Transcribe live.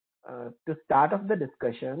to start off the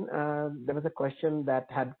discussion, there was a question that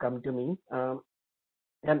had come to me,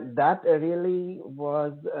 and that really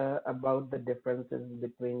was about the differences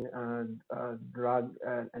between drug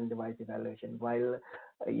and device evaluation. While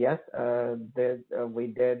yes, we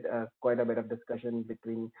did quite a bit of discussion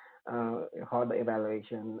between how the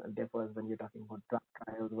evaluation differs when you're talking about drug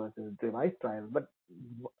trials versus device trials, but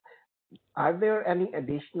are there any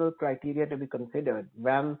additional criteria to be considered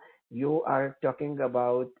when you are talking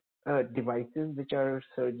about devices which are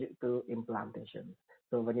surgical implantations?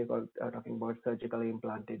 So when you are talking about surgically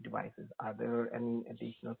implanted devices, are there any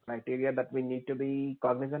additional criteria that we need to be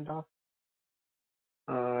cognizant of?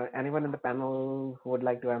 Anyone in the panel who would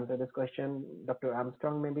like to answer this question? Dr.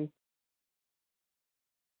 Armstrong, maybe?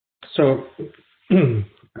 So,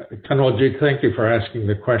 Kanwaljit, thank you for asking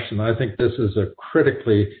the question. I think this is a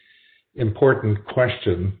critically important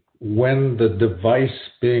question when the device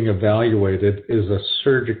being evaluated is a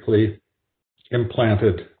surgically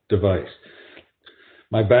implanted device.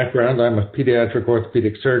 My background, I'm a pediatric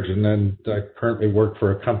orthopedic surgeon, and I currently work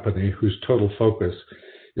for a company whose total focus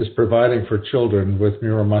is providing for children with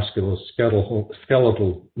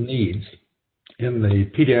neuromusculoskeletal needs in the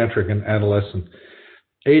pediatric and adolescent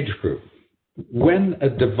age group. When a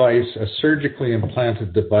device, a surgically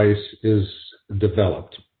implanted device, is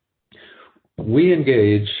developed, we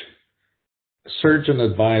engage surgeon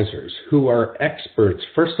advisors who are experts,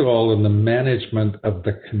 first of all, in the management of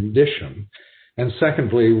the condition, and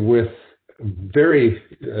secondly, with very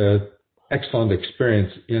excellent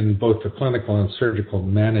experience in both the clinical and surgical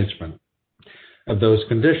management of those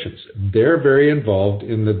conditions. They're very involved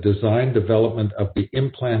in the design development of the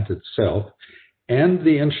implant itself and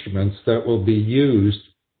the instruments that will be used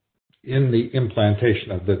in the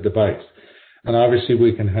implantation of the device. And obviously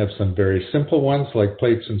we can have some very simple ones like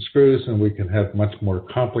plates and screws, and we can have much more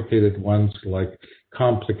complicated ones like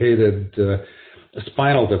complicated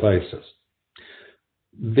spinal devices.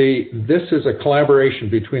 This is a collaboration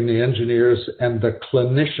between the engineers and the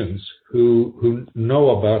clinicians who know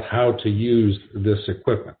about how to use this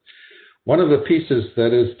equipment. One of the pieces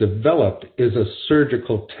that is developed is a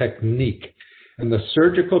surgical technique. And the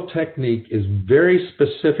surgical technique is very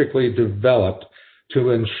specifically developed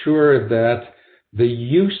to ensure that the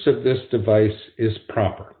use of this device is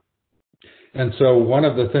proper. And so one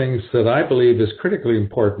of the things that I believe is critically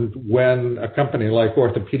important when a company like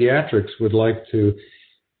OrthoPediatrics would like to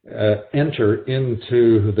enter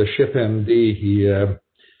into the ShipMD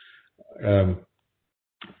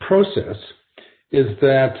process is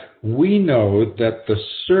that we know that the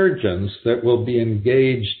surgeons that will be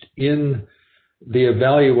engaged in the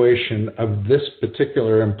evaluation of this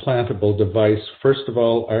particular implantable device, first of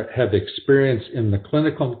all, have experience in the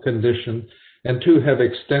clinical condition, and two, have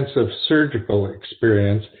extensive surgical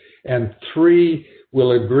experience, and three,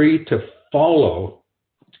 will agree to follow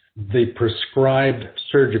the prescribed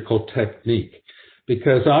surgical technique.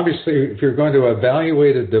 Because obviously, if you're going to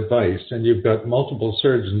evaluate a device and you've got multiple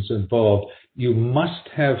surgeons involved, you must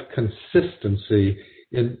have consistency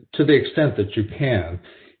to the extent that you can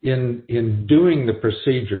in doing the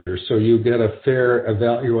procedure, so you get a fair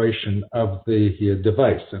evaluation of the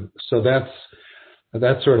device. And so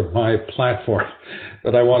that's sort of my platform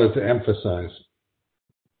that I wanted to emphasize.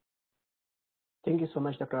 Thank you so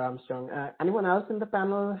much, Dr. Armstrong. Anyone else in the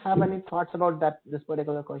panel have any thoughts about this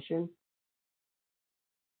particular question?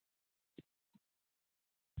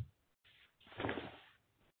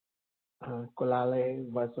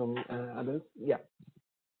 Kolale, Vasum, others? Yeah.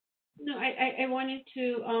 No, I wanted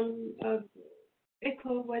to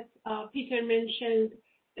echo what Peter mentioned.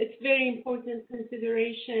 It's very important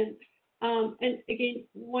consideration. And again,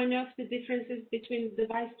 one of the differences between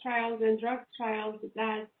device trials and drug trials is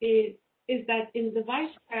that in device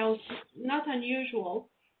trials, it's not unusual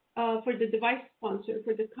for the device sponsor,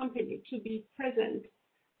 for the company, to be present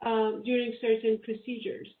during certain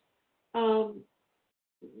procedures.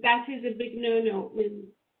 That is a big no-no in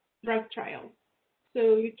drug trials.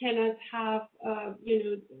 So you cannot have,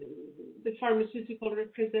 the pharmaceutical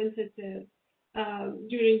representative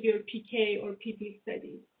during your PK or PD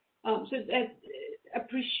studies. So that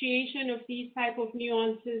appreciation of these type of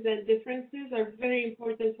nuances and differences are very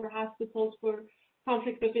important for hospitals, for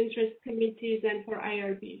conflict of interest committees, and for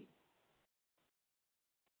IRBs.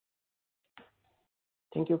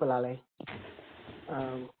 Thank you, Kolale.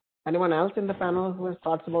 Anyone else in the panel who has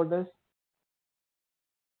thoughts about this?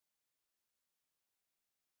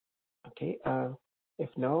 Okay, if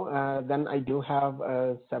no, then I do have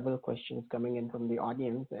several questions coming in from the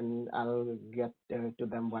audience, and I'll get to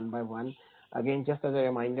them one by one. Again, just as a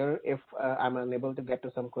reminder, if I'm unable to get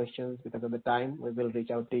to some questions because of the time, we will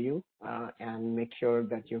reach out to you and make sure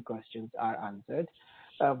that your questions are answered.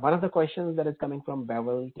 One of the questions that is coming from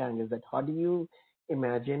Bevel Tang is that how do you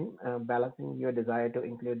imagine balancing your desire to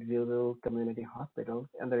include rural community hospitals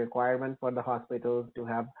and the requirement for the hospitals to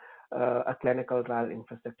have a clinical trial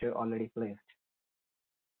infrastructure already placed?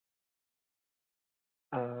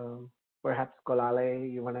 Perhaps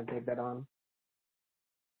Kolale, you want to take that on?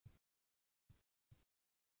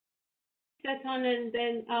 That's on, and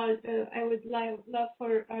then I would love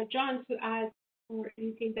for John to add or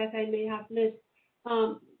anything that I may have missed.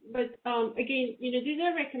 But again, these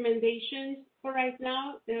are recommendations for right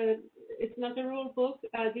now. It's not a rule book.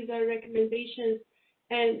 These are recommendations,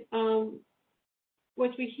 and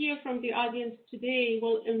what we hear from the audience today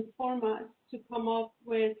will inform us to come up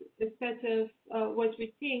with a set of what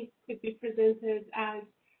we think could be presented as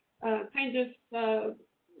kind of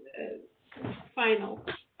final.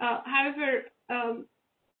 However,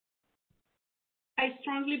 I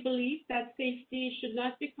strongly believe that safety should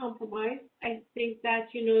not be compromised. I think that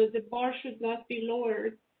the bar should not be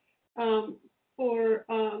lowered for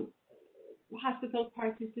hospital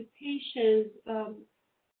participation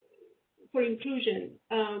for inclusion.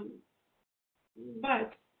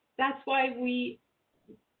 But that's why we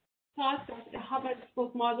thought that the hub and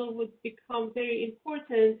spoke model would become very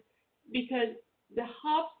important, because the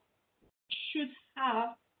hub should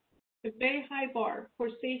have a very high bar for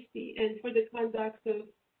safety and for the conduct of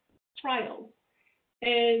trials.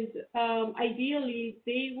 And ideally,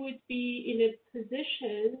 they would be in a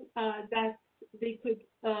position that they could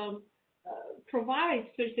provide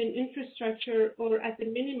certain infrastructure, or at the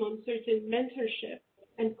minimum, certain mentorship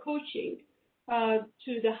and coaching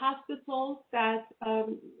to the hospitals that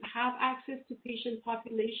have access to patient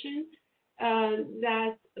population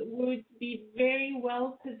that would be very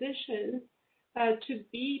well positioned to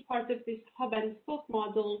be part of this hub and spoke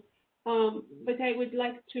model. But I would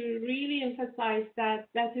like to really emphasize that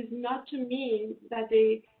that is not to mean that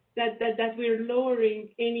that we're lowering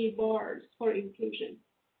any bars for inclusion.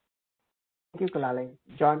 Thank you, Kolale.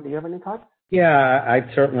 John, do you have any thoughts? Yeah, I'd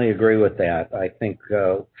certainly agree with that. I think,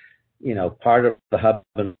 part of the hub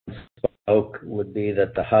and spoke would be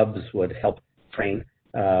that the hubs would help train,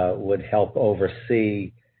 would help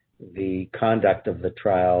oversee the conduct of the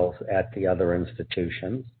trials at the other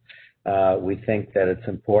institutions. We think that it's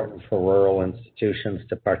important for rural institutions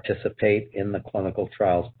to participate in the clinical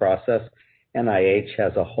trials process. NIH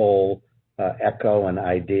has a whole ECHO and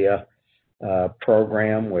IDEA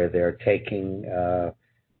program where they're taking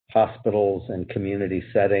hospitals and community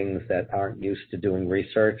settings that aren't used to doing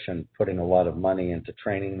research and putting a lot of money into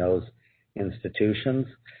training those institutions.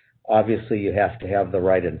 Obviously, you have to have the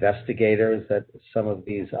right investigators at some of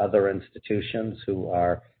these other institutions who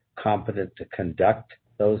are competent to conduct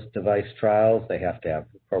those device trials. They have to have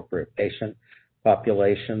appropriate patient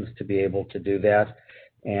populations to be able to do that.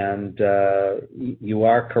 And you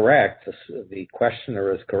are correct, the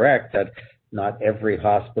questioner is correct, that not every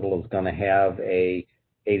hospital is going to have a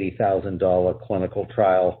 $80,000 clinical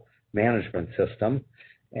trial management system.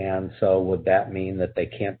 And so would that mean that they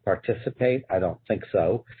can't participate? I don't think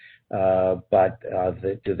so. But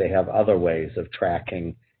do they have other ways of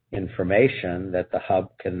tracking information that the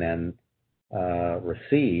hub can then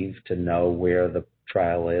receive to know where the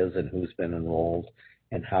trial is and who's been enrolled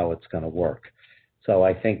and how it's going to work? So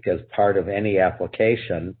I think as part of any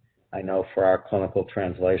application, I know for our Clinical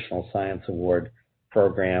Translational Science Award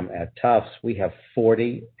program at Tufts, we have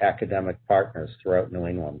 40 academic partners throughout New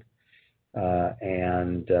England.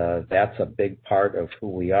 And that's a big part of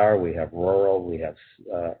who we are. We have rural, we have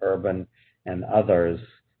urban, and others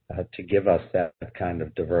to give us that kind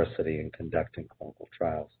of diversity in conducting clinical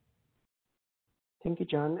trials. Thank you,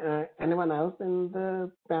 John. Anyone else in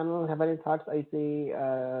the panel have any thoughts? I see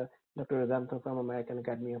Dr. Rezanto from American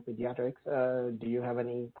Academy of Pediatrics. Do you have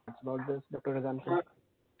any thoughts about this, Dr. Rezanto?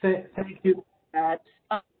 Thank you.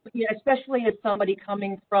 Especially as somebody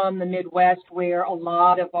coming from the Midwest, where a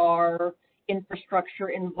lot of our infrastructure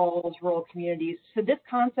involves rural communities. So this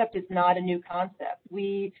concept is not a new concept.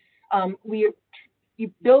 We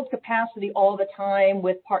build capacity all the time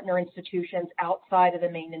with partner institutions outside of the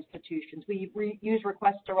main institutions. We use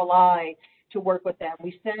Request to Rely to work with them.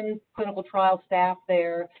 We send clinical trial staff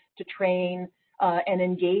there to train and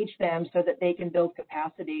engage them so that they can build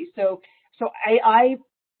capacity. So I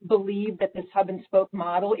believe that this hub and spoke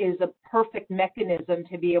model is a perfect mechanism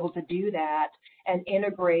to be able to do that and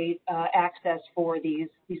integrate access for these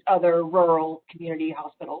other rural community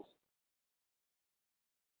hospitals.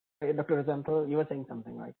 Dr. Rezanto, you were saying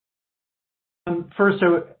something, right? First,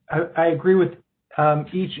 I agree with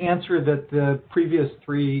each answer that the previous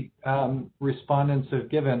three respondents have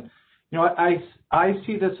given. I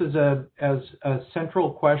see this as a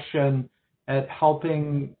central question at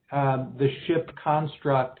helping the SHIP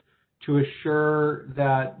construct to assure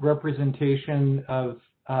that representation of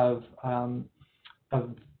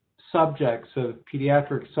subjects, of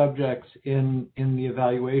pediatric subjects in the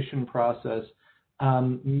evaluation process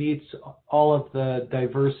meets all of the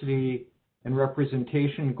diversity and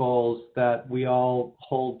representation goals that we all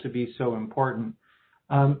hold to be so important.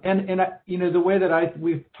 The way that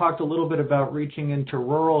we've talked a little bit about reaching into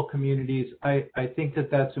rural communities, I think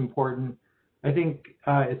that's important. I think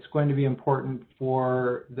it's going to be important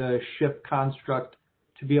for the SHIP construct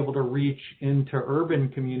to be able to reach into urban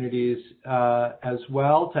communities as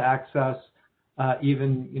well, to access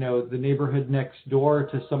even the neighborhood next door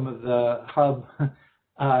to some of the hub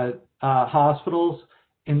hospitals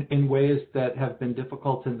in ways that have been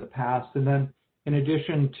difficult in the past. And then in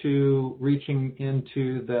addition to reaching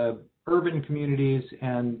into the urban communities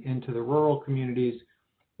and into the rural communities,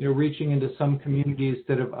 reaching into some communities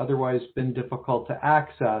that have otherwise been difficult to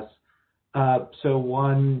access. So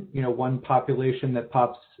one population that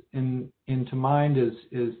pops into mind is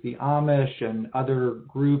the Amish and other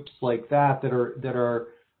groups like that are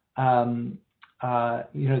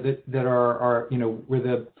where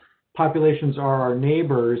the populations are our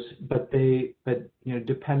neighbors, but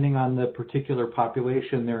depending on the particular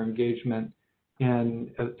population, their engagement in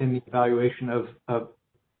the evaluation of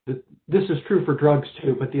this is true for drugs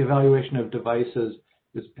too, but the evaluation of devices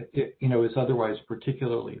is otherwise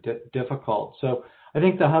particularly difficult. So I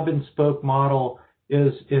think the hub and spoke model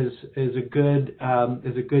is a good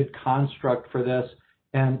construct for this,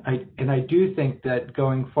 and I do think that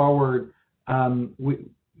going forward,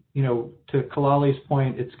 to Kalali's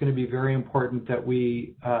point, it's going to be very important that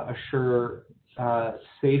we assure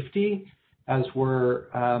safety as we're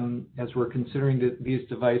considering these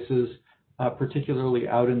devices, particularly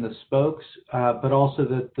out in the spokes, but also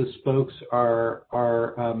that the spokes are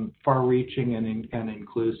far-reaching and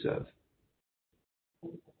inclusive.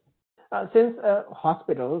 Since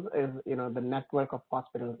hospitals is, the network of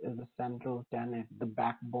hospitals is the central tenet, the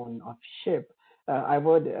backbone of SHIP, I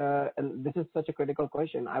would, and this is such a critical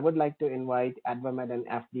question, I would like to invite AdvaMed and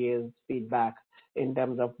FDA's feedback in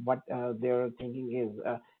terms of what their thinking is.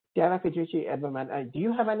 Tiara Fijucci, AdvaMed, do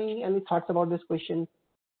you have any thoughts about this question?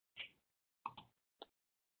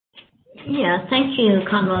 Yeah, thank you,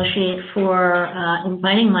 Kanwashi, for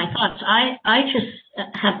inviting my thoughts. I just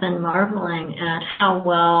have been marveling at how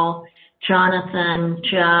well Jonathan,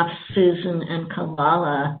 Jeff, Susan, and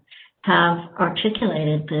Kalala have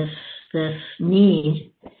articulated this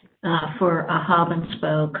need for a hub and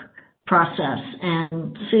spoke process.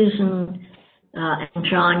 And Susan and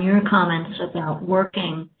John, your comments about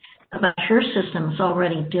your systems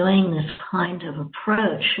already doing this kind of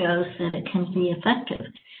approach shows that it can be effective.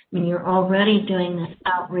 I mean, you're already doing this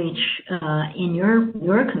outreach in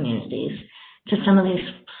your communities to some of these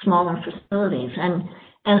smaller facilities. And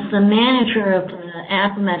as the manager of the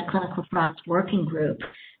AdvaMed Clinical Trials Working Group,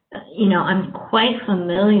 I'm quite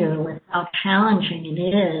familiar with how challenging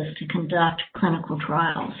it is to conduct clinical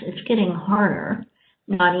trials. It's getting harder,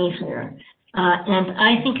 not easier. And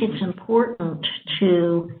I think it's important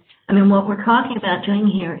what we're talking about doing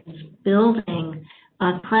here is building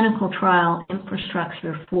a clinical trial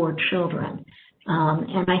infrastructure for children.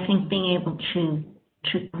 And I think being able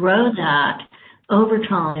to grow that over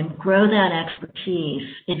time, grow that expertise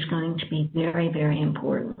is going to be very, very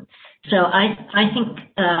important. So I think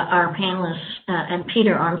our panelists and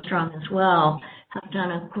Peter Armstrong as well have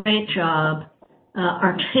done a great job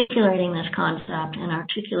articulating this concept and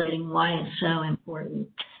articulating why it's so important.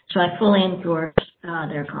 So I fully endorse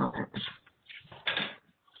their comments.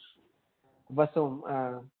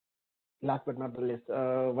 Vasum, last but not the least,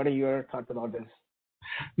 what are your thoughts about this?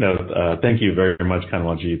 No, thank you very much,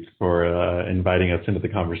 Kanwaljit, for inviting us into the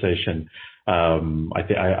conversation.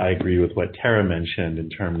 I agree with what Tara mentioned in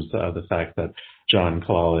terms of the fact that John,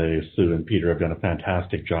 Kalale, Sue, and Peter have done a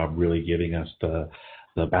fantastic job really giving us the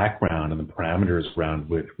background and the parameters around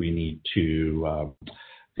which we need to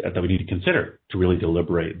consider to really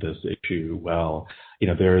deliberate this issue well.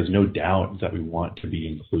 There is no doubt that we want to be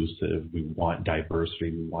inclusive. We want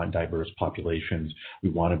diversity. We want diverse populations. We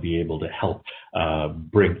want to be able to help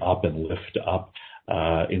bring up and lift up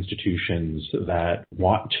institutions that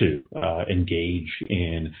want to engage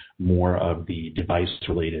in more of the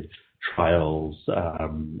device-related trials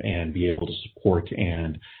and be able to support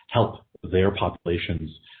and help their populations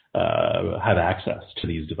have access to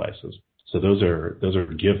these devices. So those are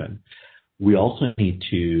given. we also need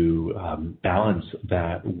to balance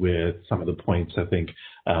that with some of the points I think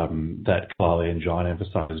that Kalale and John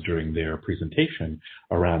emphasized during their presentation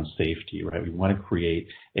around safety, right? We want to create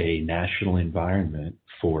a national environment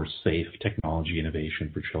for safe technology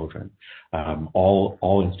innovation for children.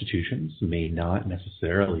 All institutions may not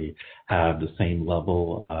necessarily have the same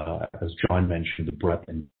level, as John mentioned, the breadth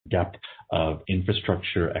and depth of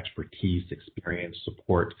infrastructure, expertise, experience,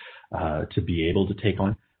 support to be able to take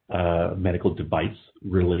on medical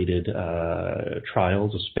device-related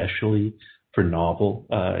trials, especially for novel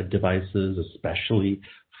devices, especially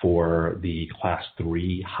for the class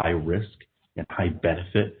 3 high-risk and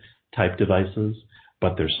high-benefit type devices.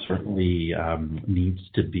 But there certainly needs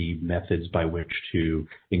to be methods by which to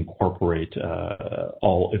incorporate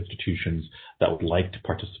all institutions that would like to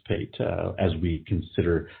participate as we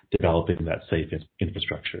consider developing that safe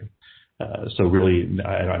infrastructure. So really,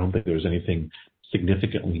 I don't think there's anything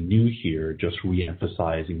significantly new here, just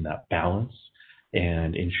re-emphasizing that balance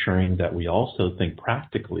and ensuring that we also think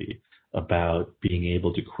practically about being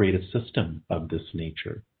able to create a system of this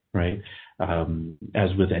nature, right?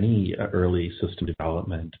 As with any early system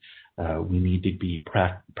development, we need to be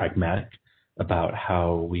pragmatic about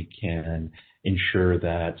how we can ensure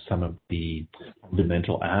that some of the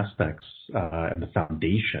fundamental aspects and the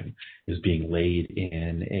foundation is being laid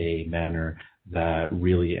in a manner that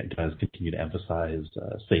really does continue to emphasize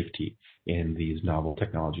safety in these novel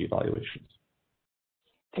technology evaluations.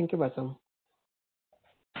 Thank you, Bassam.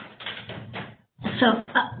 So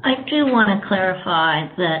I do want to clarify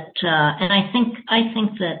that, and I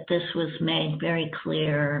think that this was made very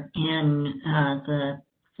clear in the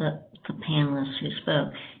panelists who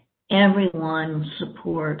spoke. Everyone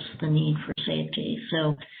supports the need for safety.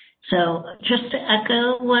 So just to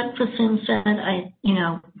echo what Bassam said,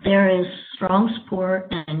 there is strong support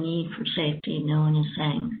and a need for safety. No one is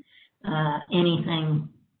saying anything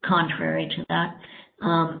contrary to that.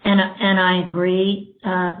 And I agree,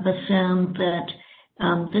 Bassam, that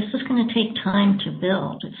this is going to take time to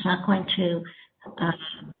build. It's not going to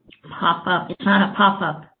pop up. It's not a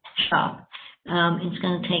pop-up shop. It's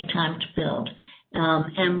going to take time to build.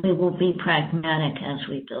 And we will be pragmatic as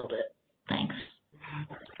we build it. Thanks.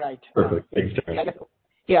 Right. Perfect. Thanks, Terry.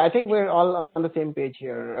 Yeah, I think we're all on the same page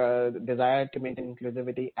here. Desire to maintain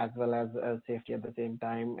inclusivity as well as safety at the same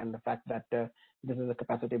time, and the fact that this is a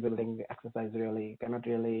capacity building exercise really cannot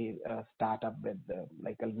really start up with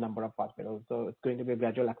like a number of hospitals. So it's going to be a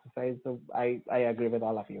gradual exercise. So I agree with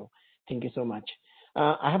all of you. Thank you so much.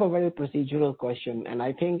 I have a very procedural question, and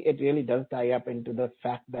I think it really does tie up into the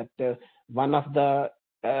fact that one of the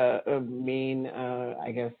main,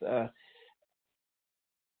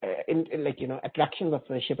 attractions of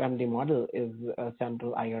the ShipMD model is a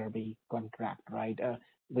central IRB contract, right?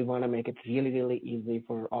 We want to make it really, really easy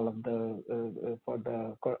for all of the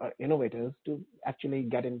innovators to actually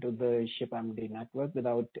get into the ShipMD network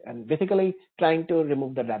without, and basically trying to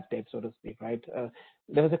remove the red tape, so to speak, right?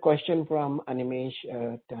 There was a question from Animesh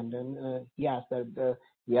Tandon. He asked that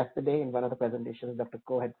yesterday in one of the presentations, Dr.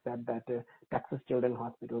 Ko had said that Texas Children's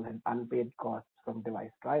Hospital had unpaid costs from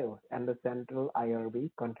device trials, and the central IRB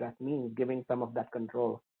contract means giving some of that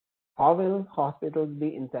control. How will hospitals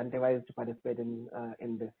be incentivized to participate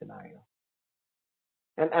in this scenario?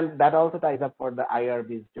 And that also ties up for the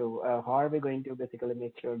IRBs too. How are we going to basically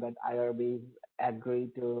make sure that IRBs agree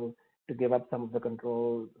to give up some of the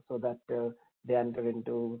control so that they enter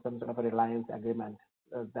into some sort of a reliance agreement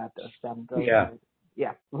that central?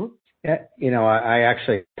 Yeah. Mm-hmm. Yeah, I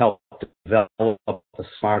actually helped develop the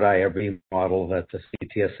smart IRB model that the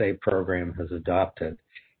CTSA program has adopted.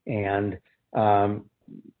 And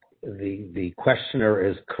the questioner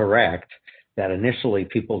is correct that initially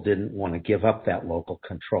people didn't want to give up that local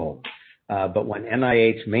control. But when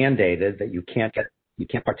NIH mandated that you can't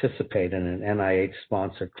participate in an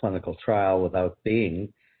NIH-sponsored clinical trial without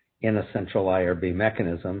being in a central IRB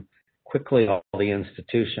mechanism, quickly all the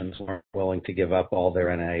institutions weren't willing to give up all their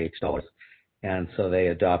NIH dollars. And so they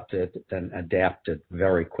adopted and adapted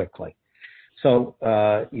very quickly. So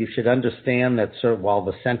you should understand that while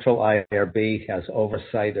the central IRB has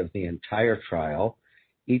oversight of the entire trial,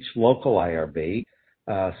 each local IRB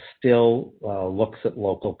still looks at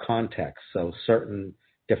local context. So certain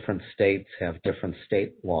different states have different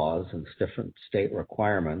state laws and different state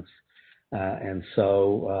requirements. And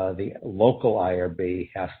so the local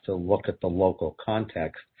IRB has to look at the local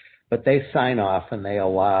context, but they sign off and they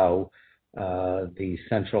allow the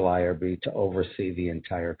central IRB to oversee the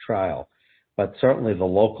entire trial. But certainly the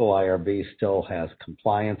local IRB still has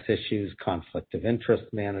compliance issues, conflict of interest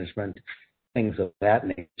management, things of that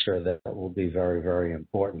nature that will be very, very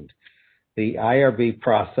important. the IRB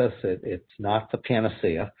process, it's not the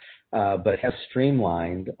panacea, but has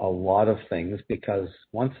streamlined a lot of things, because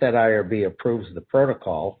once that IRB approves the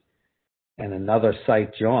protocol and another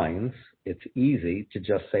site joins, it's easy to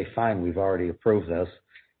just say, fine, we've already approved this,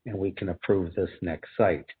 and we can approve this next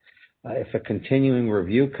site. If a continuing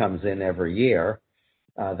review comes in every year,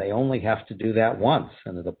 they only have to do that once,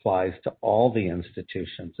 and it applies to all the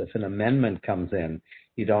institutions. If an amendment comes in,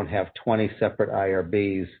 you don't have 20 separate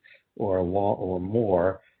IRBs or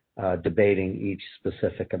more debating each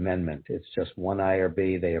specific amendment. It's just one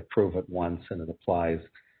IRB, they approve it once, and it applies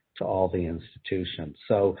to all the institutions.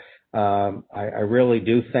 So I really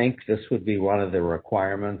do think this would be one of the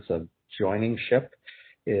requirements of joining SHIP,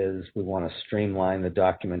 is we want to streamline the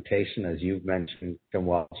documentation, as you've mentioned,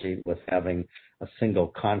 Kanwaljit, with having a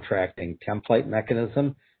single contracting template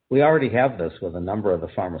mechanism. We already have this with a number of the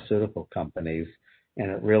pharmaceutical companies,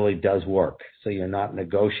 and it really does work. So you're not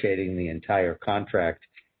negotiating the entire contract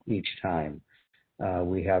each time.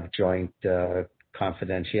 We have joint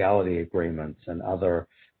confidentiality agreements and other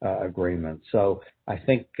agreements. So I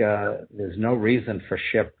think there's no reason for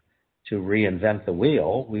SHIP to reinvent the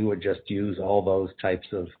wheel. We would just use all those types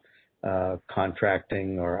of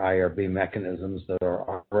contracting or IRB mechanisms that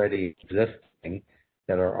are already existing,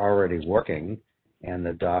 that are already working, and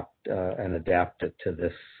adapt it to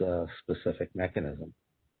this specific mechanism.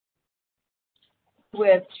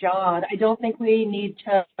 With John, I don't think we need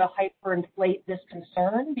to hyperinflate this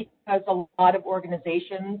concern, because a lot of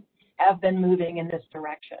organizations have been moving in this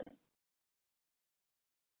direction.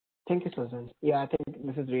 Thank you, Susan. Yeah, I think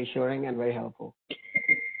this is reassuring and very helpful.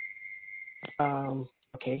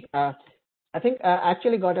 Okay. I think I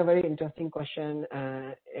actually got a very interesting question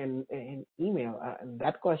in email.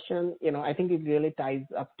 That question, I think it really ties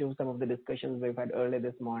up to some of the discussions we've had earlier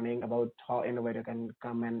this morning about how innovator can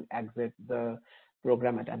come and exit the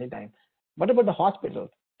program at any time. What about the hospital?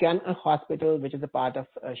 Can a hospital, which is a part of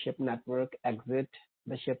a SHIP network, exit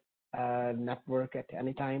the SHIP network at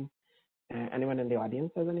any time? Anyone in the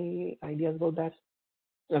audience has any ideas about that?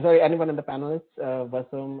 Sorry, anyone in the panelists?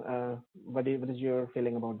 Vasum, what is your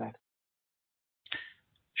feeling about that?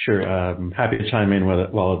 Sure. Happy to chime in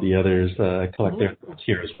while the others collect their thoughts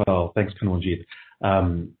here as well. Thanks, Kanwaljit.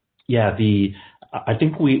 I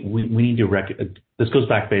think we need to this goes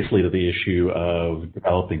back basically to the issue of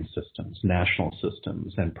developing systems, national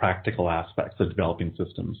systems, and practical aspects of developing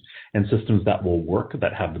systems, and systems that will work,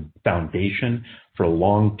 that have the foundation for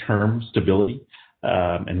long-term stability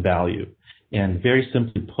and value. And very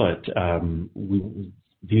simply put,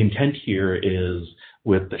 the intent here is,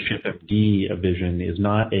 with the SHIP-FD vision, is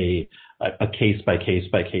not a case by case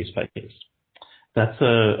by case by case.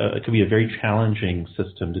 It could be a very challenging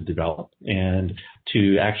system to develop and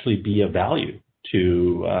to actually be of value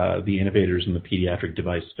to the innovators in the pediatric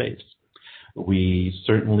device space. We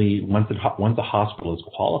certainly, once a hospital is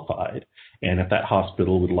qualified, and if that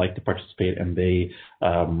hospital would like to participate and they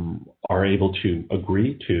are able to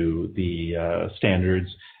agree to the standards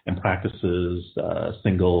and practices,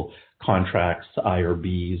 single contracts,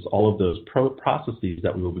 IRBs, all of those processes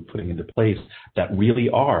that we will be putting into place that really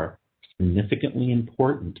are significantly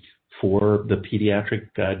important for the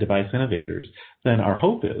pediatric device innovators, then our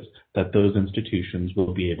hope is that those institutions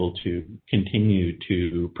will be able to continue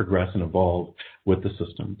to progress and evolve with the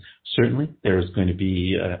system. Certainly, there's going to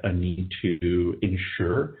be a need to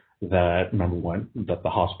ensure that, number one, that the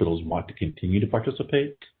hospitals want to continue to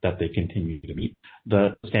participate, that they continue to meet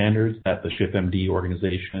the standards that the SHIP-MD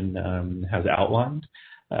organization has outlined.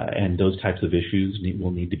 And those types of issues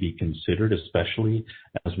will need to be considered, especially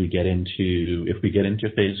as if we get into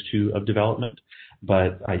phase 2 of development.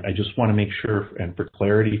 But I just want to make sure, and for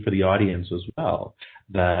clarity for the audience as well,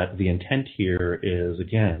 that the intent here is,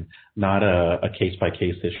 again, not a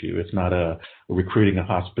case-by-case issue. It's not recruiting a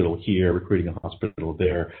hospital here, recruiting a hospital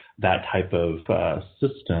there. That type of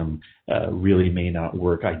system really may not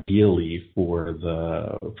work ideally for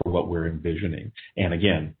what we're envisioning. And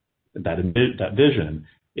again, that vision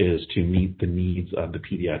is to meet the needs of the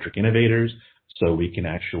pediatric innovators, so we can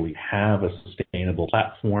actually have a sustainable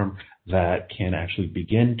platform that can actually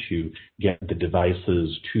begin to get the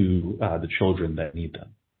devices to the children that need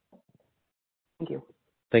them. Thank you.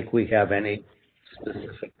 Think we have any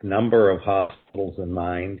specific number of hospitals in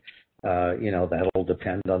mind? That'll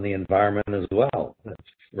depend on the environment as well. If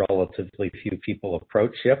relatively few people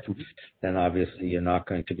approach SHIP, then obviously you're not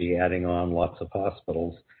going to be adding on lots of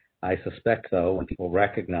hospitals. I suspect, though, when people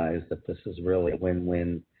recognize that this is really a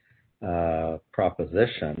win-win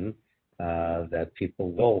proposition, that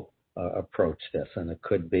people will approach this. And it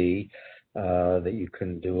could be that you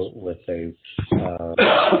can do it with a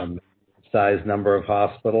size number of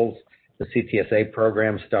hospitals. The CTSA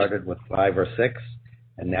program started with 5 or 6,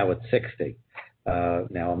 and now it's 60.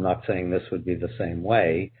 Now, I'm not saying this would be the same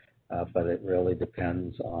way, but it really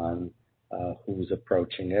depends on who's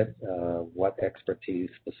approaching it, what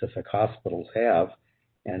expertise specific hospitals have,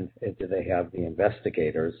 and do they have the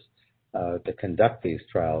investigators to conduct these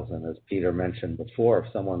trials. And as Peter mentioned before,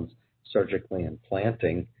 if someone's surgically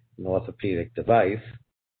implanting an orthopedic device,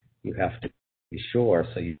 you have to be sure.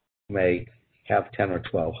 So you may have 10 or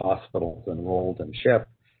 12 hospitals enrolled in SHIP.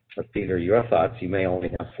 But Peter, your thoughts, you may only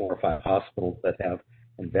have 4 or 5 hospitals that have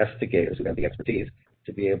investigators who have the expertise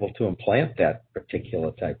to be able to implant that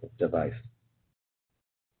particular type of device.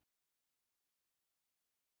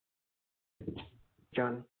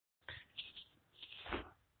 John.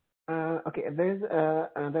 Okay, there's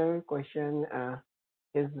another question.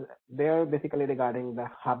 Is there basically regarding the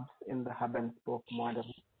hubs in the hub and spoke model?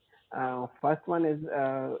 First one is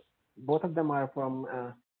both of them are from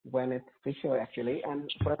Gwyneth Fisher actually, and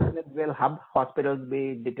first one is, will hub hospitals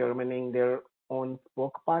be determining their own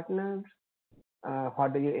spoke partners? How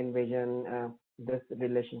do you envision this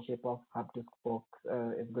relationship of hub to spoke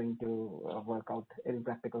is going to work out in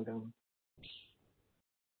practical terms?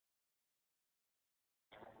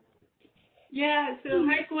 Yeah, so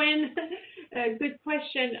hi Gwen, good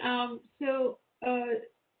question.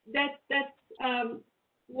 That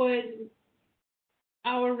was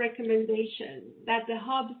our recommendation, that the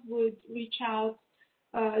hubs would reach out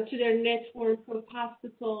to their network of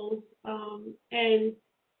hospitals and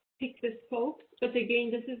pick the spokes. But again,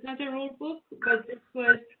 this is not a rule book, but this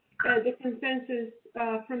was the consensus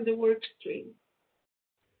from the Workstream.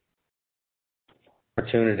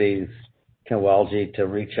 Opportunities, Kawalji, to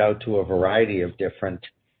reach out to a variety of different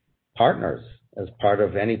partners as part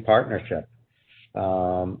of any partnership.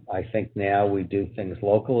 I think now we do things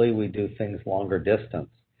locally, we do things longer distance.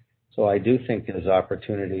 So I do think there's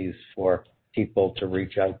opportunities for people to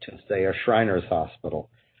reach out to, say, a Shriners Hospital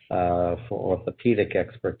for orthopedic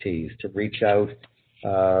expertise, to reach out,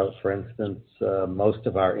 for instance, most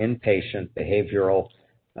of our inpatient behavioral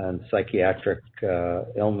and psychiatric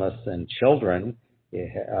illness in children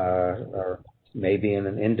are maybe in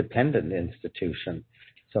an independent institution.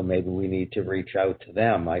 So maybe we need to reach out to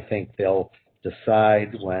them. I think they'll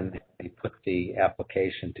decide when they put the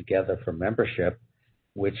application together for membership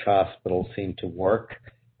which hospitals seem to work,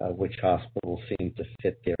 which hospitals seem to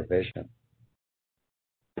fit their vision.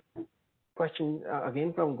 Question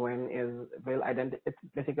again from Gwen is, it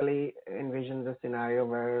basically envisions a scenario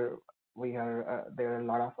where there are a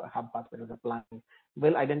lot of hub hospitals applying.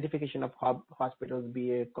 Will identification of hub hospitals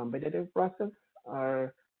be a competitive process,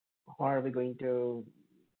 or how are we going to,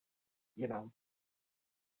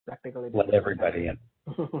 practically let everybody in?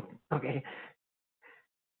 Okay.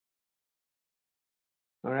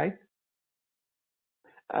 All right.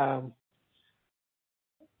 What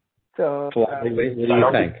do you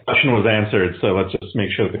think? The question was answered, so let's just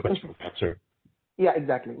make sure the question was answered. Yeah,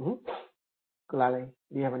 exactly. Kalali,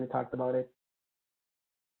 do you have any thoughts about it?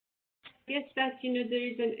 Yes, that there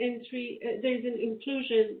is an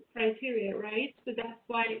inclusion criteria, right? So that's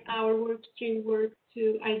why our work stream works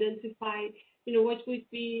to identify, what would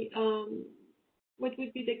be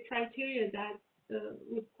the criteria that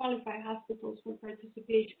would qualify hospitals for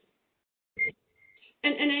participation.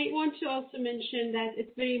 And I want to also mention that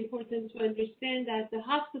it's very important to understand that the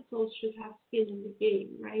hospitals should have skin in the game,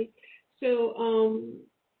 right? So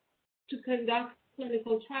to conduct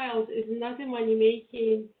clinical trials is not a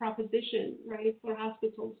money-making proposition, right, for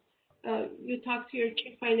hospitals. You talk to your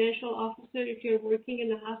chief financial officer if you're working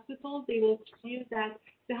in a hospital, they will tell you that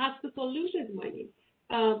the hospital loses money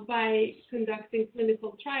by conducting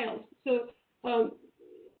clinical trials. So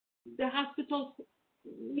the hospitals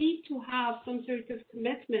need to have some sort of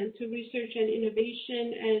commitment to research and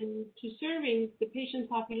innovation and to serving the patient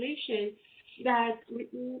population that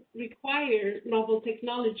require novel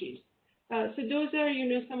technologies. So those are,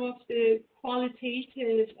 some of the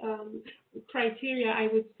qualitative criteria I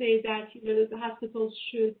would say that the hospitals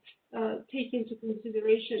should take into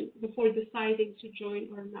consideration before deciding to join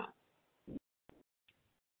or not.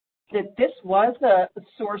 That this was a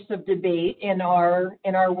source of debate in our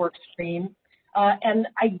work stream, and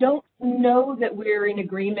I don't know that we're in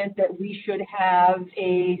agreement that we should have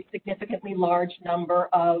a significantly large number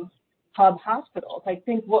of hub hospitals. I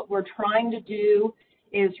think what we're trying to do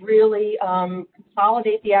is really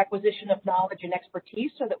consolidate the acquisition of knowledge and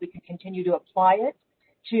expertise so that we can continue to apply it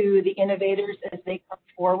to the innovators as they come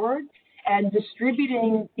forward, and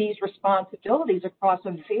distributing these responsibilities across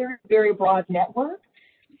a very, very broad network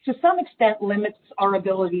to some extent limits our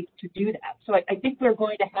ability to do that. So I think we're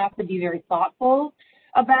going to have to be very thoughtful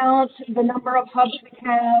about the number of hubs we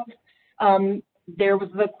have, There was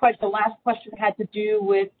the last question had to do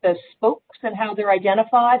with the spokes and how they're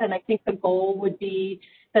identified, and I think the goal would be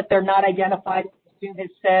that they're not identified, as Sue has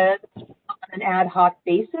said, on an ad hoc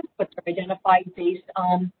basis, but they're identified based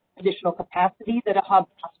on additional capacity that a hub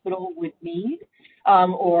hospital would need,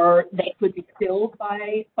 or they could be filled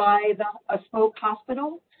by a spoke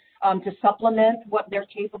hospital to supplement what they're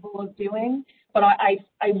capable of doing. But I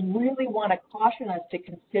really want to caution us to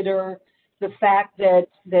consider the fact that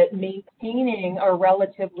maintaining a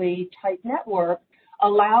relatively tight network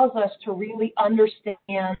allows us to really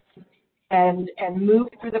understand and move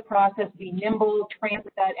through the process, be nimble,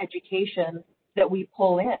 transit that education that we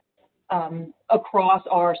pull in across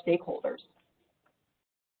our stakeholders.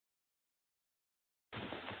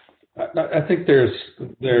 I think there's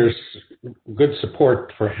good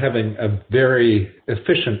support for having a very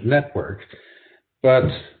efficient network, but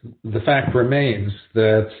the fact remains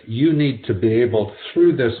that you need to be able,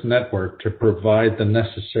 through this network, to provide the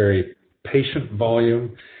necessary patient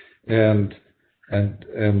volume and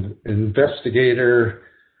investigator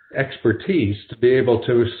expertise to be able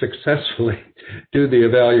to successfully do the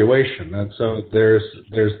evaluation. And so there's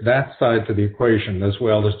that side to the equation, as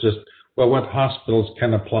well as just, well, what hospitals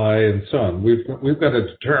can apply and so on. We've got to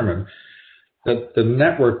determine that the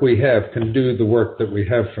network we have can do the work that we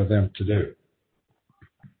have for them to do.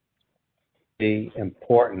 Be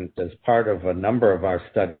important as part of a number of our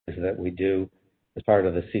studies that we do as part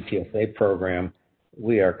of the CTSA program.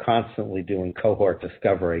 We are constantly doing cohort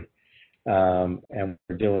discovery, and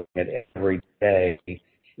we're doing it every day,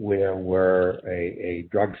 where a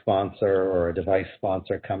drug sponsor or a device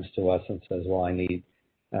sponsor comes to us and says, well, I need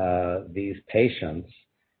these patients,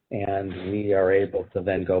 and we are able to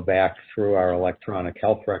then go back through our electronic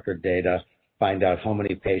health record data, find out how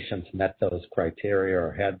many patients met those criteria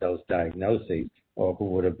or had those diagnoses, or who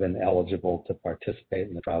would have been eligible to participate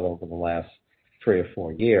in the trial over the last 3 or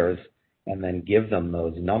 4 years, and then give them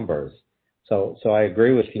those numbers. So I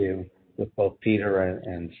agree with you, with both Peter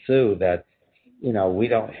and Sue, that, you know, we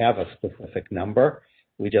don't have a specific number.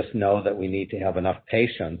 We just know that we need to have enough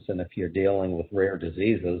patients. And if you're dealing with rare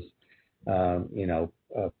diseases, you know,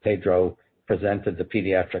 Pedro presented the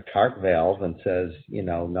pediatric heart valve and says, you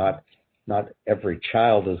know, not every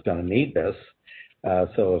child is going to need this.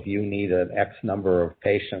 So if you need an X number of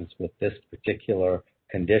patients with this particular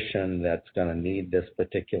condition that's going to need this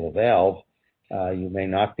particular valve, you may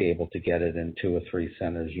not be able to get it in 2 or 3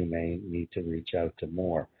 centers. You may need to reach out to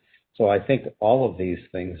more. So I think all of these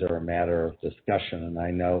things are a matter of discussion. And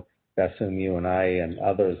I know, Bassum, you and I and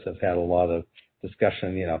others have had a lot of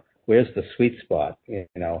discussion, you know, where's the sweet spot? You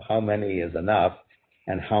know, how many is enough,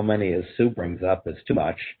 and how many, as Sue brings up, is too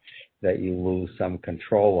much, that you lose some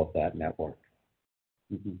control of that network.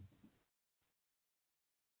 Mm-hmm.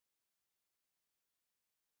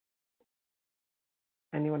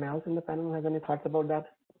 Anyone else in the panel has any thoughts about that?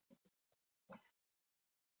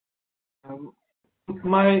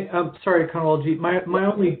 Sorry, Kanwaljit. My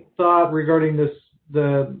only thought regarding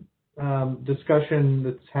the discussion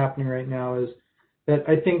that's happening right now is that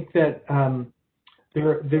I think that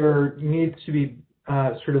there needs to be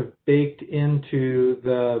sort of baked into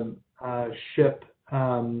the SHIP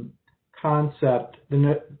concept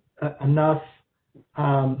enough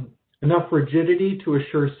rigidity to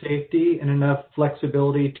assure safety and enough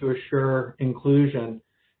flexibility to assure inclusion.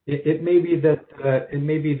 It may be that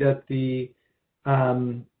the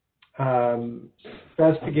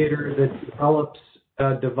investigator that develops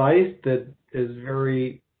a device that is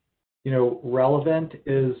very, you know, relevant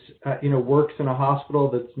is, you know, works in a hospital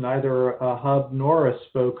that's neither a hub nor a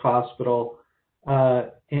spoke hospital,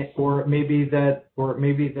 or it may be that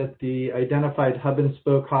the identified hub and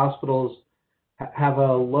spoke hospitals have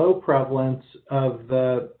a low prevalence of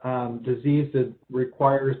the disease that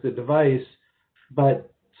requires the device, but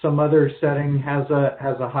some other setting has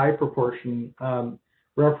a high proportion.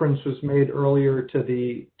 Reference was made earlier to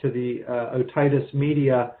the otitis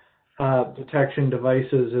media detection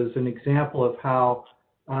devices as an example of how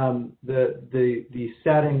the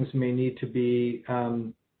settings may need to be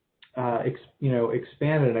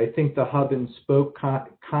expanded. I think the hub and spoke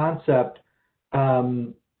concept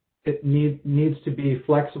it needs to be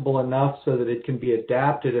flexible enough so that it can be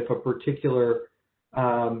adapted if a particular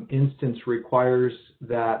instance requires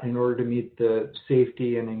that in order to meet the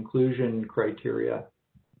safety and inclusion criteria.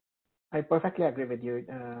 I perfectly agree with you,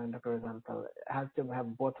 Dr. Rosenthal. It has to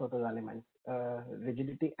have both of those elements,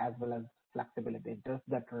 rigidity as well as flexibility, just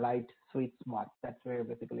that right sweet spot. That's where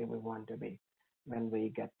basically we want to be when we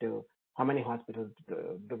get to how many hospitals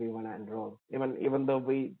do we want to enroll. Even though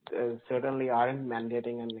we certainly aren't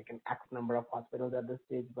mandating and making X number of hospitals at this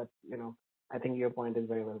stage, but, you know, I think your point is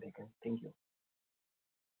very well taken. Thank you.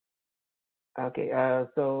 Okay,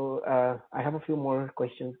 so I have a few more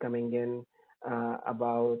questions coming in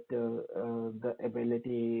about the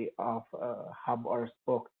ability of hub or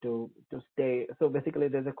spoke to stay. So basically,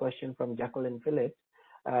 there's a question from Jacqueline Phillips.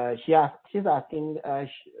 She's asking,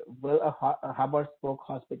 will a hub or spoke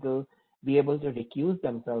hospital be able to recuse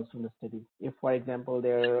themselves from the study if, for example,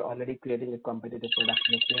 they're already creating a competitive product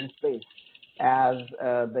in the same space as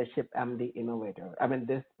the ShipMD innovator? I mean,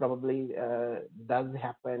 this probably does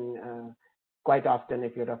happen quite often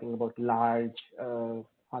if you're talking about large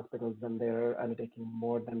hospitals when they're undertaking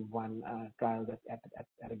more than one trial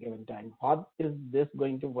at a given time. How is this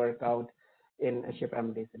going to work out in a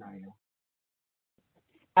ShipMD scenario?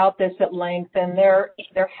 Out this at length, and there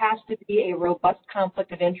has to be a robust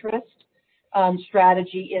conflict of interest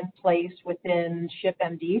strategy in place within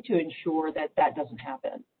ShipMD to ensure that that doesn't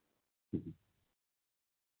happen.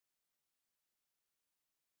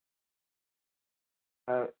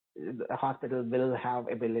 The hospital will have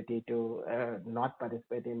ability to not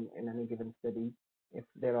participate in any given study if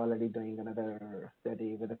they're already doing another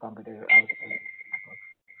study with a competitor out.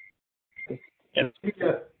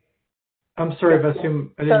 Yeah. I'm sorry,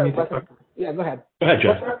 Vasim, I didn't mean to talk. Yeah, go ahead. Go ahead,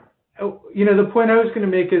 Jeff. The point I was going to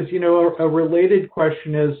make is, a related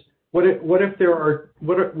question is, what if there are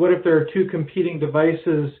two competing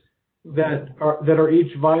devices that are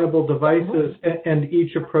each viable devices and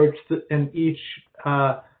each approach and each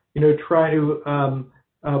try to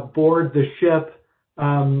board the ship,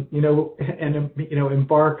 and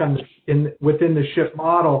embark on within the ship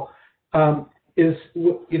model, I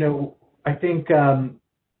think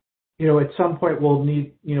at some point we will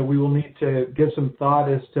need to give some thought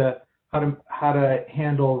as to how to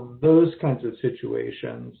handle those kinds of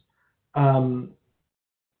situations.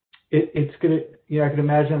 It's gonna, I can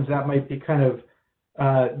imagine that might be kind of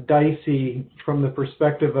dicey from the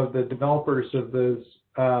perspective of the developers of those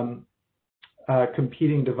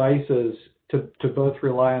competing devices to both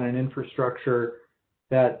rely on an infrastructure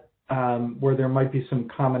that where there might be some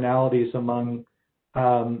commonalities among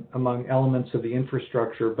elements of the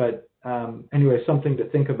infrastructure. But anyway, something to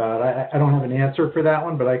think about. I don't have an answer for that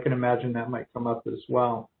one, but I can imagine that might come up as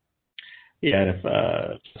well. Yeah, and if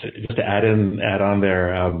just to add on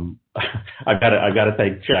there, I've got to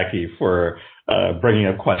thank Jackie for bringing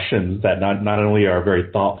up questions that not only are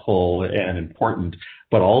very thoughtful and important,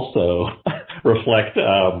 but also reflect,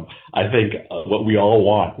 I think, what we all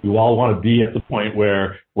want. We all want to be at the point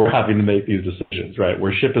where we're having to make these decisions, right?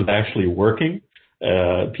 Where SHIP is actually working.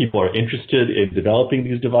 People are interested in developing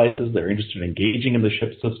these devices. They're interested in engaging in the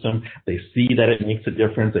SHIP system. They see that it makes a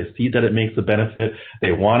difference. They see that it makes a benefit.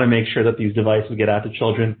 They want to make sure that these devices get out to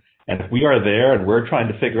children. And if we are there and we're trying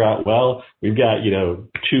to figure out, well, we've got,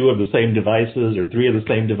 two of the same devices or three of the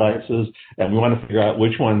same devices, and we want to figure out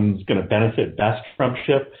which one's going to benefit best from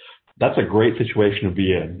SHIP, that's a great situation to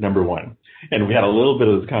be in, number one. And we had a little bit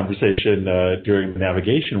of this conversation during the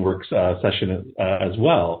navigation works session as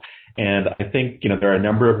well. And I think, there are a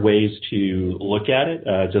number of ways to look at it,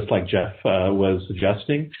 just like Jeff was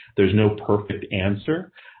suggesting. There's no perfect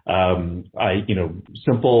answer.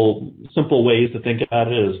 Simple ways to think about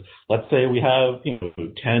it is, let's say we have,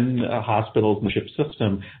 10 hospitals in the SHIP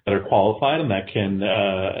system that are qualified and that can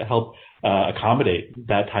help accommodate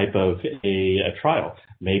that type of a trial.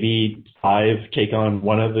 Maybe 5 take on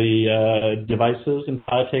one of the devices and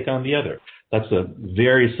 5 take on the other. That's a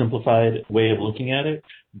very simplified way of looking at it,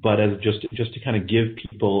 but as just to kind of give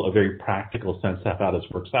people a very practical sense of how this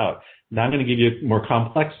works out. Now I'm going to give you a more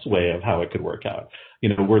complex way of how it could work out.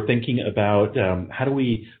 We're thinking about how do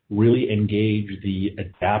we really engage the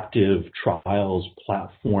adaptive trials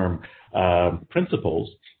platform principles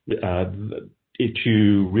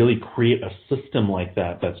to really create a system like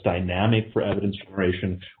that that's dynamic for evidence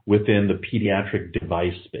generation within the pediatric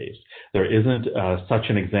device space. There isn't such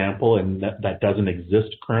an example, and that doesn't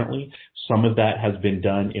exist currently. Some of that has been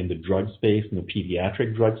done in the drug space, in the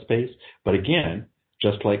pediatric drug space. But again,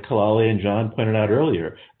 just like Kalale and John pointed out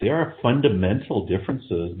earlier, there are fundamental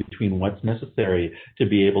differences between what's necessary to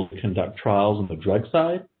be able to conduct trials on the drug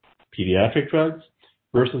side, pediatric drugs,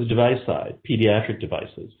 versus the device side, pediatric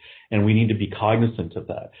devices. And we need to be cognizant of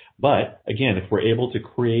that. But again, if we're able to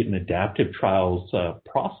create an adaptive trials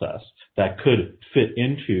process that could fit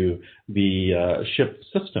into the SHIP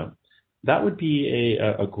system, that would be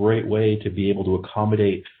a great way to be able to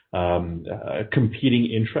accommodate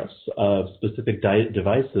competing interests of specific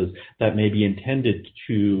devices that may be intended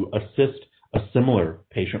to assist a similar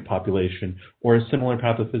patient population or a similar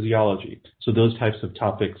pathophysiology. So those types of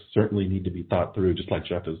topics certainly need to be thought through, just like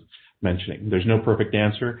Jeff has mentioning. There's no perfect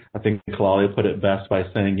answer. I think Kalalia put it best by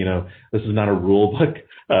saying, this is not a rule book.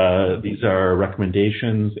 These are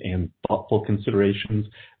recommendations and thoughtful considerations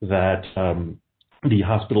that the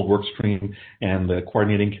hospital Workstream and the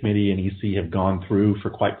coordinating committee and EC have gone through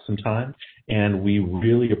for quite some time. And we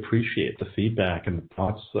really appreciate the feedback and the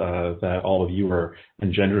thoughts that all of you are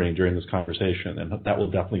engendering during this conversation. And that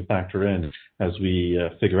will definitely factor in as we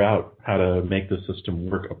figure out how to make the system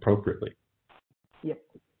work appropriately. Yep,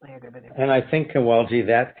 I agree with you. And I think, Kawalji,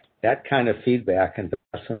 that kind of feedback, and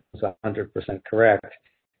Dustin is 100% correct,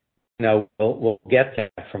 we'll get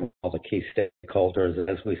that from all the key stakeholders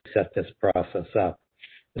as we set this process up.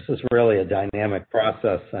 This is really a dynamic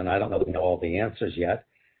process, and I don't know if we know all the answers yet,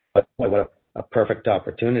 but what a perfect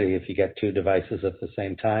opportunity if you get two devices at the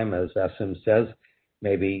same time. As Asim says,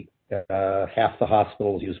 maybe half the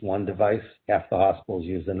hospitals use one device, half the hospitals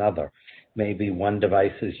use another. Maybe one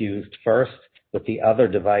device is used first with the other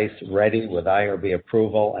device ready with IRB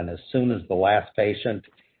approval, and as soon as the last patient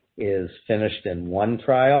is finished in one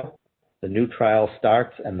trial, the new trial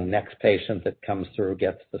starts and the next patient that comes through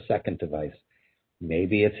gets the second device.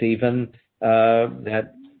 Maybe it's even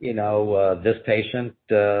that, this patient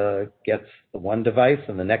gets the one device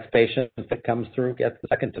and the next patient that comes through gets the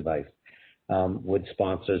second device. Would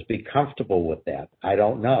sponsors be comfortable with that? I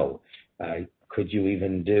don't know. Could you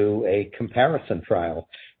even do a comparison trial?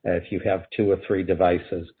 If you have 2 or 3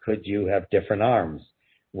 devices, could you have different arms?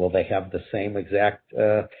 Will they have the same exact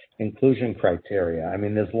inclusion criteria? I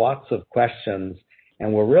mean, there's lots of questions,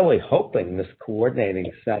 and we're really hoping this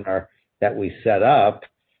coordinating center that we set up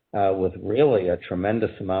with really a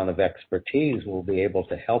tremendous amount of expertise will be able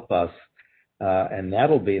to help us, and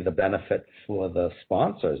that'll be the benefit for the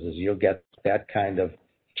sponsors, is you'll get that kind of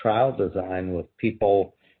trial design with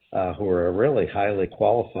people who are really highly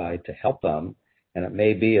qualified to help them. And it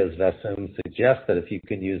may be, as Vasim suggests, that if you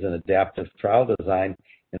can use an adaptive trial design,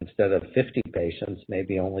 instead of 50 patients,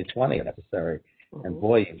 maybe only 20 are necessary. Mm-hmm. And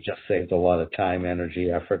boy, you've just saved a lot of time,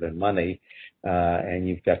 energy, effort, and money, and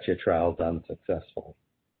you've got your trial done successfully.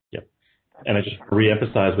 Yep. And I just want to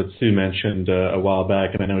reemphasize what Sue mentioned a while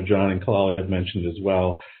back, and I know John and Kalala had mentioned as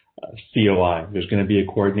well, COI. There's going to be a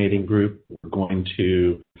coordinating group. We're going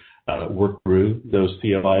to work through those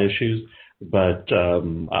COI issues. But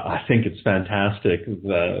I think it's fantastic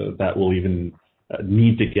that we'll even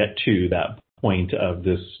need to get to that point of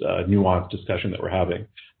this nuanced discussion that we're having.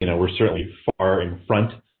 We're certainly far in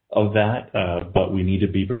front of that, but we need to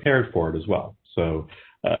be prepared for it as well. So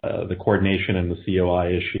the coordination and the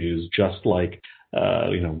COI issues, just like,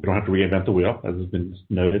 we don't have to reinvent the wheel, as has been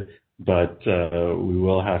noted, but we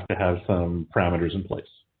will have to have some parameters in place.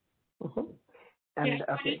 Mm-hmm. I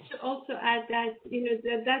wanted to also add that,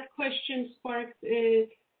 that question sparked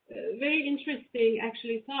very interesting,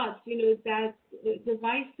 actually, thoughts, that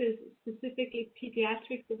devices, specifically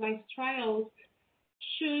pediatric device trials,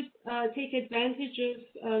 should take advantage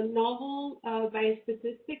of novel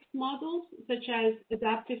biostatistics models, such as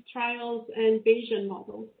adaptive trials and Bayesian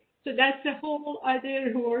models. So that's a whole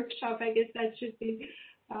other workshop, I guess, that should be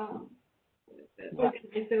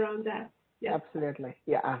organized around that. Yeah. Absolutely.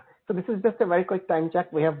 Yeah. So this is just a very quick time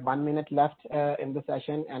check. We have 1 minute left in the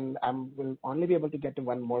session, and I will only be able to get to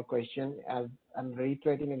one more question. As I'm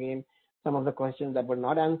reiterating again, some of the questions that were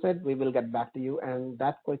not answered, we will get back to you. And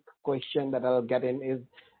that quick question that I'll get in is,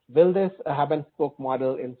 will this hub and spoke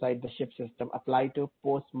model inside the SHIP system apply to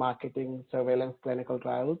post-marketing surveillance clinical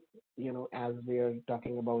trials? As we are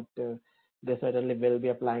talking about, they certainly will be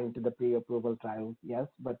applying to the pre-approval trials, yes.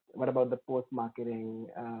 But what about the post-marketing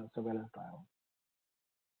surveillance trials?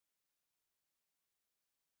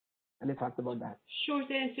 Any thoughts about that? Short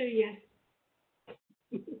answer, yes.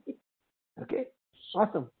 Okay,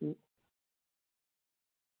 awesome.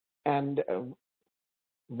 And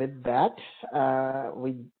with that,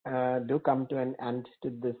 we do come to an end to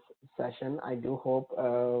this session. I do hope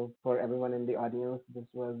for everyone in the audience, this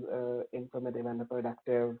was informative and a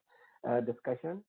productive discussion.